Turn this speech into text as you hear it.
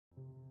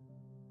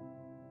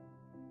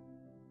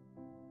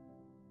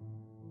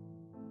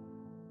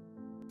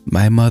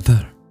My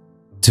mother,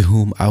 to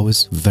whom I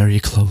was very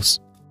close,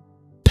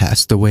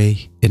 passed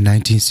away in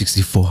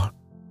 1964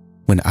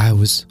 when I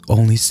was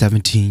only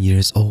 17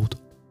 years old.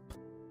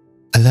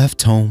 I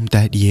left home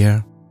that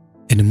year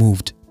and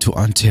moved to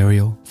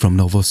Ontario from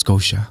Nova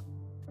Scotia.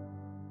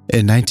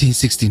 In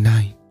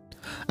 1969,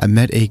 I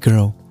met a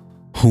girl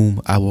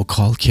whom I will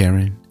call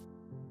Karen,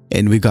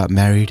 and we got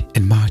married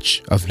in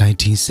March of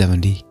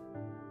 1970.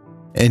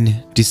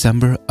 In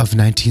December of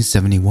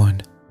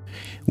 1971,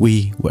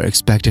 we were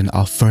expecting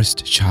our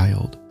first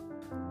child.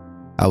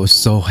 I was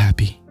so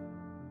happy.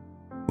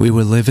 We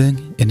were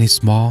living in a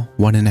small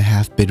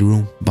 1.5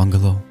 bedroom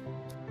bungalow.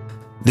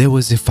 There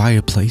was a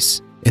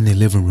fireplace in the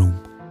living room.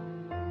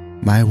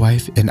 My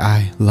wife and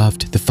I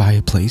loved the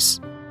fireplace,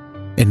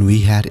 and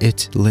we had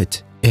it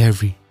lit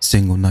every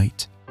single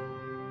night.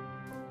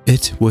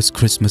 It was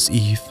Christmas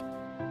Eve,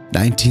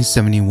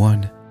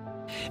 1971,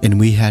 and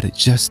we had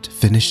just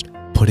finished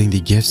putting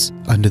the gifts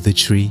under the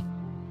tree,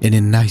 and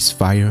a nice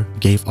fire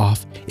gave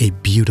off a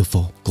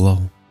beautiful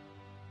glow.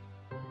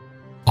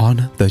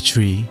 On the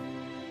tree,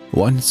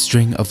 one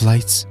string of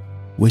lights,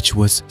 which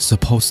was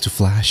supposed to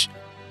flash,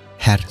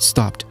 had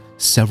stopped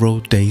several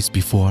days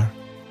before.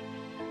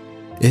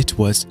 It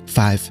was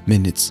 5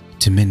 minutes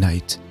to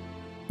midnight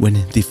when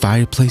the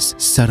fireplace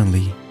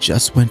suddenly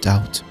just went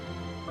out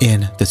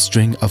and the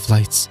string of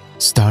lights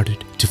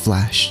started to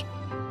flash,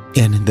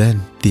 and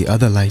then the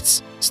other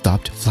lights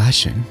stopped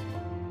flashing.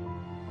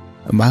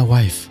 My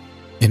wife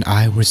and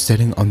I were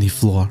sitting on the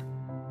floor,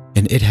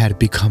 and it had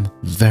become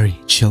very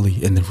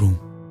chilly in the room.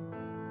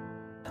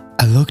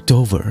 I looked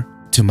over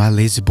to my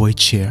lazy-boy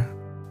chair,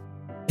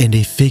 and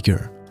a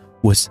figure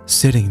was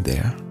sitting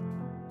there.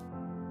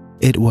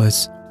 It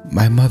was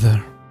my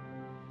mother,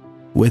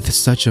 with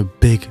such a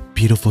big,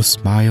 beautiful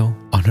smile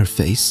on her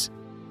face.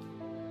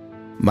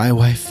 My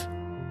wife,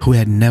 who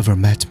had never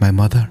met my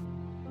mother,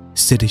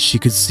 said she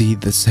could see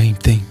the same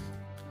thing.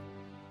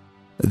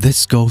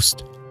 This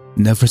ghost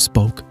never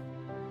spoke,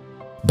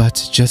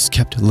 but just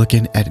kept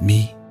looking at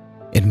me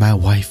and my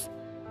wife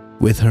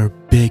with her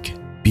big,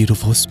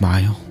 beautiful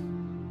smile.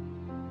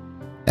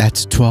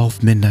 At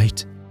 12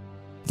 midnight,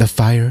 the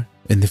fire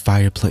in the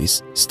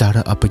fireplace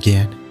started up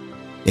again,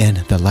 and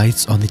the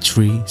lights on the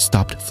tree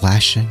stopped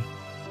flashing,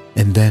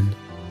 and then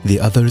the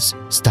others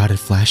started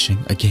flashing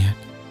again.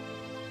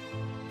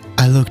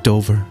 I looked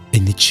over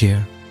in the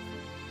chair,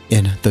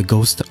 and the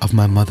ghost of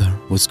my mother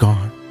was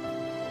gone.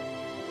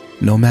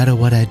 No matter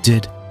what I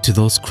did to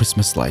those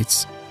Christmas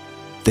lights,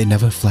 they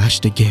never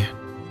flashed again.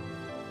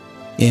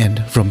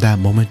 And from that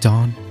moment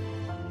on,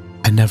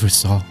 I never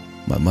saw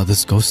my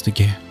mother's ghost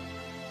again.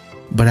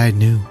 But I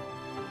knew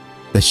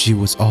that she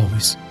was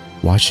always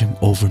watching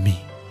over me.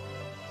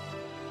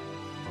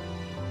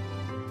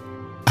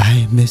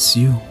 I miss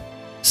you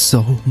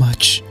so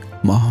much,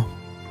 Mom.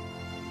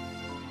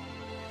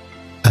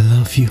 I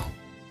love you.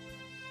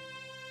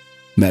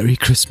 Merry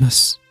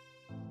Christmas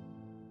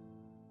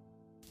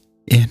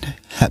and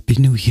Happy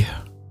New Year.